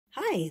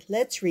Hi,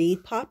 let's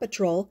read PAW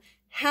Patrol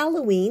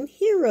Halloween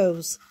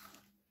Heroes.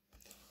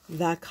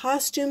 The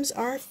costumes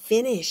are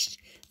finished.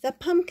 The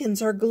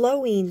pumpkins are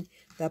glowing.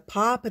 The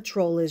PAW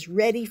Patrol is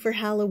ready for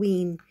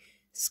Halloween.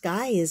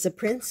 Sky is a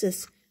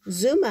princess.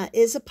 Zuma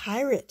is a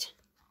pirate.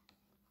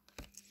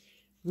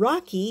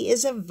 Rocky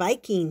is a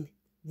Viking.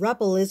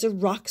 Rubble is a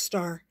rock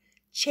star.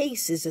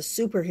 Chase is a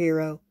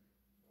superhero.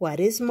 What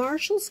is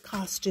Marshall's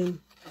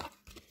costume?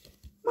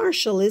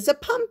 Marshall is a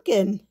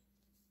pumpkin.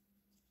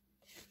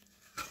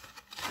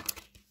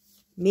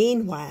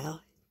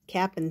 Meanwhile,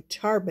 Captain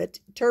Turbot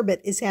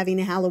is having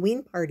a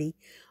Halloween party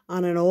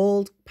on an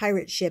old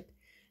pirate ship.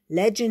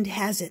 Legend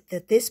has it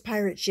that this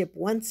pirate ship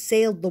once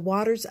sailed the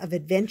waters of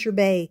Adventure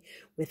Bay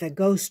with a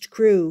ghost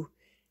crew,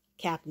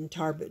 Captain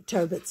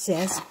Turbot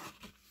says.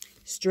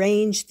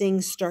 Strange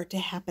things start to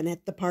happen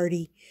at the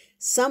party.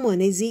 Someone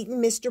is eating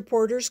Mr.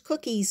 Porter's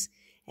cookies,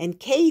 and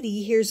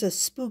Katie hears a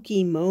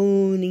spooky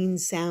moaning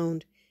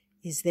sound.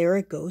 Is there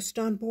a ghost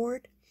on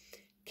board?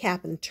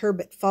 Captain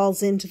Turbot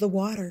falls into the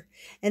water,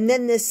 and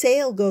then the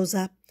sail goes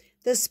up.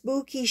 The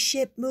spooky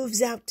ship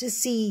moves out to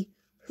sea.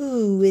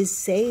 Who is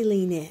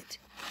sailing it?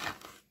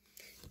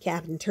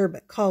 Captain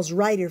Turbot calls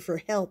Ryder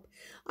for help.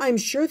 I'm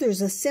sure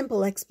there's a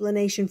simple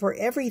explanation for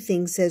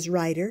everything, says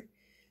Ryder.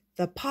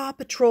 The PAW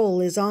Patrol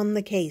is on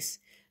the case.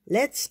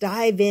 Let's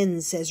dive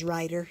in, says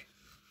Ryder.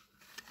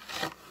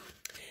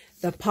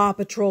 The PAW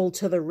Patrol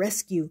to the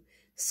rescue.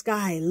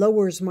 Sky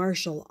lowers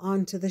Marshall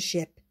onto the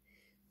ship.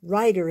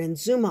 Ryder and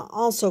Zuma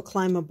also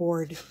climb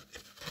aboard.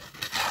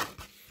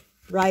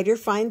 Ryder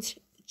finds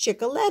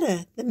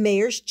Chickaletta, the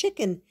mayor's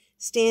chicken,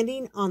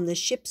 standing on the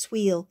ship's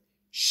wheel.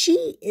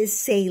 She is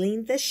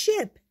sailing the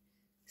ship.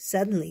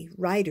 Suddenly,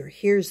 Ryder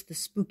hears the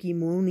spooky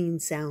moaning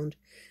sound.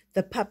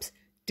 The pups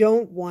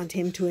don't want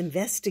him to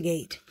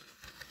investigate.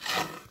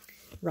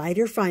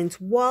 Ryder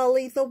finds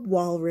Wally the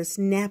walrus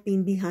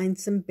napping behind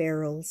some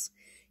barrels.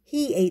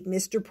 He ate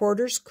Mr.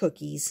 Porter's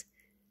cookies,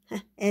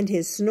 and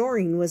his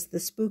snoring was the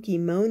spooky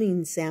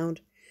moaning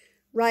sound.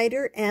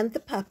 Ryder and the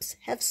pups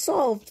have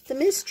solved the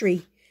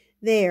mystery.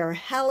 They are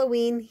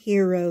Halloween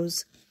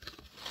heroes.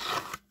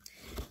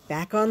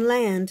 Back on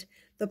land,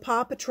 the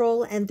PAW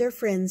Patrol and their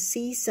friends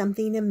see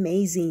something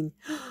amazing.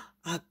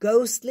 A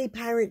ghostly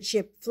pirate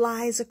ship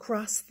flies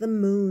across the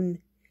moon.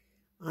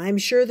 I'm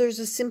sure there's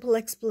a simple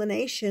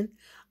explanation.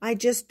 I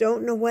just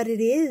don't know what it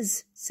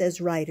is,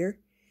 says Ryder.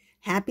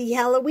 Happy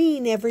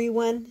Halloween,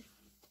 everyone.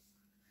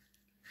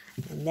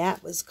 And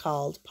that was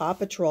called PAW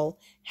Patrol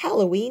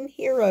Halloween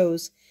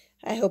Heroes.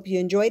 I hope you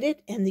enjoyed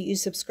it and that you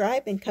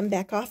subscribe and come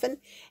back often.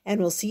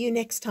 And we'll see you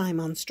next time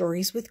on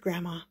Stories with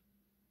Grandma.